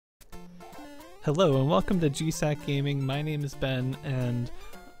Hello and welcome to GSAC Gaming. My name is Ben and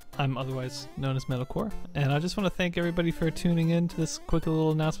I'm otherwise known as Metalcore, and I just want to thank everybody for tuning in to this quick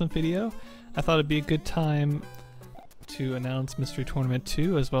little announcement video. I thought it'd be a good time to announce Mystery Tournament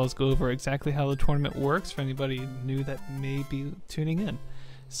 2 as well as go over exactly how the tournament works for anybody new that may be tuning in.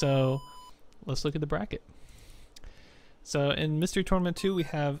 So let's look at the bracket. So in Mystery Tournament 2 we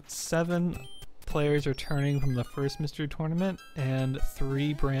have 7 players returning from the first Mystery Tournament and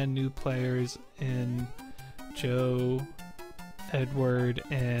 3 brand new players in Joe, Edward,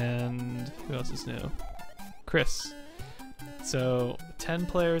 and who else is new? Chris. So 10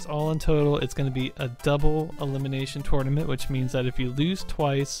 players all in total. It's going to be a double elimination tournament, which means that if you lose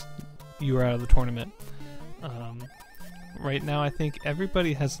twice, you are out of the tournament. Right now I think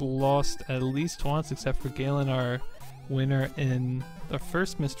everybody has lost at least once except for Galen, our winner in the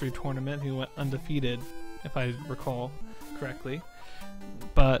first Mystery Tournament, who went undefeated, if I recall correctly.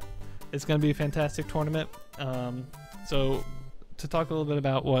 But it's going to be a fantastic tournament. So to talk a little bit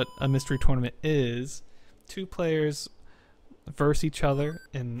about what a Mystery Tournament is, 2 players verse each other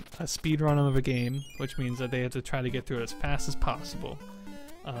in a speed run of a game, which means that they have to try to get through it as fast as possible.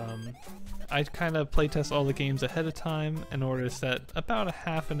 I kind of playtest all the games ahead of time in order to set about a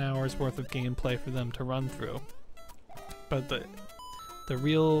half an hour's worth of gameplay for them to run through. But the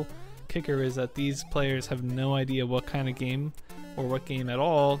real kicker is that these players have no idea what kind of game or what game at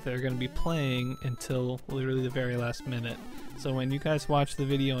all they're going to be playing until literally the very last minute. So when you guys watch the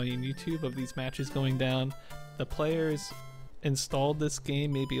video on YouTube of these matches going down, the players installed this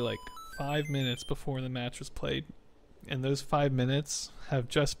game maybe like 5 minutes before the match was played, and those 5 minutes have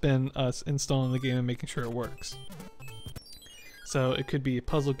just been us installing the game and making sure it works. So it could be a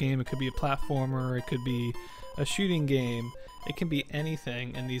puzzle game, it could be a platformer, it could be a shooting game, it can be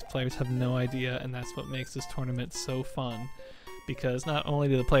anything, and these players have no idea, and that's what makes this tournament so fun. Because not only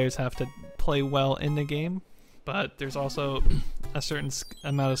do the players have to play well in the game, but there's also a certain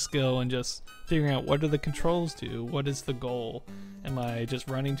amount of skill in just figuring out what do the controls do, what is the goal, am I just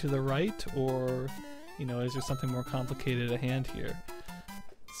running to the right, or is there something more complicated at hand here?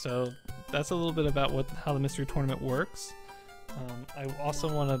 So that's a little bit about how the Mystery Tournament works. I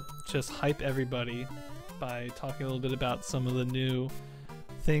also want to just hype everybody by talking a little bit about some of the new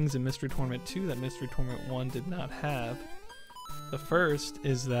things in Mystery Tournament 2 that Mystery Tournament 1 did not have. The first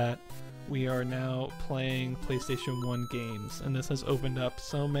is that we are now playing PlayStation 1 games, and this has opened up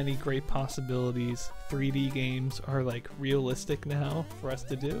so many great possibilities. 3D games are like realistic now for us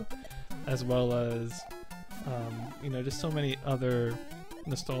to do, as well as just so many other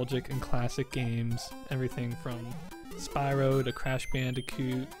nostalgic and classic games, everything from Spyro to Crash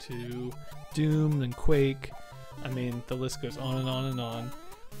Bandicoot to Doom and Quake. I mean, the list goes on and on and on,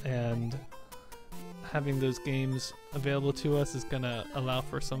 and having those games available to us is gonna allow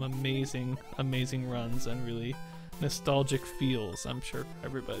for some amazing runs and really nostalgic feels, I'm sure, for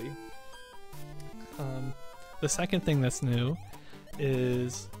everybody. The second thing that's new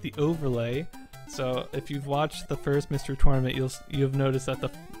is the overlay. So if you've watched the first Mystery Tournament, you've noticed that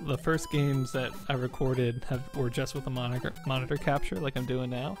the first games that I recorded were just with a monitor capture, like I'm doing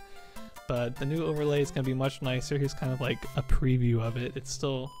now. But the new overlay is going to be much nicer. Here's kind of like a preview of it. It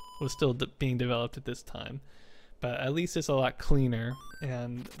was still being developed at this time, but at least it's a lot cleaner,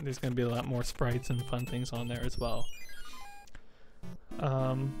 and there's going to be a lot more sprites and fun things on there as well.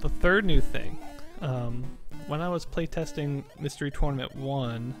 The third new thing, when I was playtesting Mystery Tournament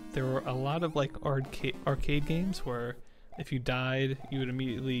 1, there were a lot of like arcade games where if you died, you would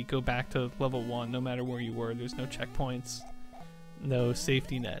immediately go back to level 1 no matter where you were. There's no checkpoints, no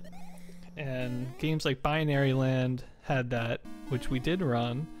safety net. And games like Binary Land had that, which we did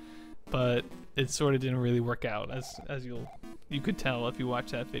run, but it sort of didn't really work out, as you could tell if you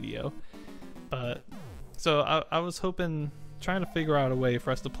watch that video. But so I was trying to figure out a way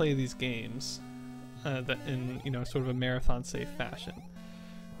for us to play these games that in sort of a marathon safe fashion,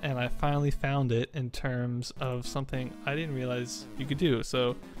 and I finally found it in terms of something I didn't realize you could do.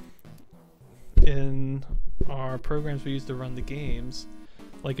 So in our programs we used to run the games,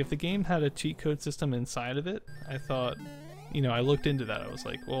 like if the game had a cheat code system inside of it, I thought, I looked into that. I was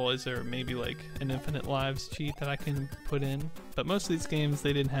like, well, is there maybe like an infinite lives cheat that I can put in? But most of these games,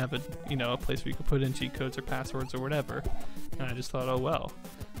 they didn't have a place where you could put in cheat codes or passwords or whatever. And I just thought, oh well.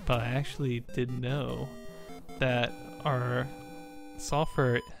 But I actually didn't know that our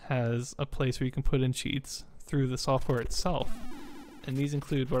software has a place where you can put in cheats through the software itself. And these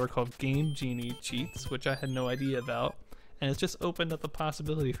include what are called Game Genie cheats, which I had no idea about. And it's just opened up the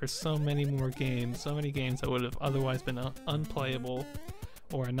possibility for so many more games, so many games that would have otherwise been unplayable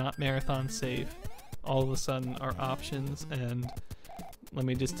or not marathon safe, all of a sudden are options, and let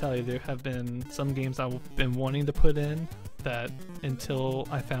me just tell you, there have been some games I've been wanting to put in that until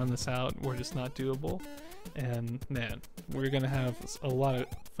I found this out were just not doable. And man, we're gonna have a lot of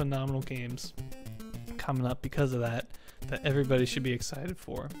phenomenal games coming up because of that everybody should be excited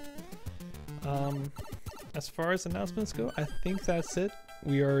for. As far as announcements go, I think that's it.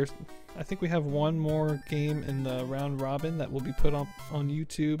 I think we have one more game in the round robin that will be put up on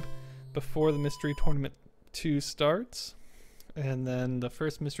YouTube before the Mystery Tournament 2 starts. And then the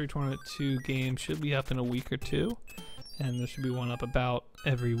first Mystery Tournament 2 game should be up in a week or two. And there should be one up about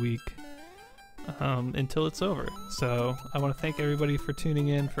every week until it's over. So I want to thank everybody for tuning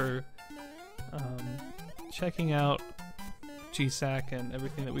in, for checking out GSAC and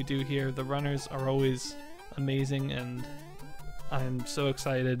everything that we do here. The runners are always amazing, and I'm so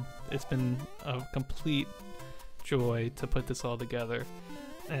excited. It's been a complete joy to put this all together,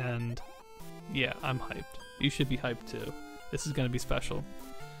 and yeah, I'm hyped. You should be hyped too. This is going to be special.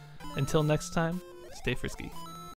 Until next time, stay frisky.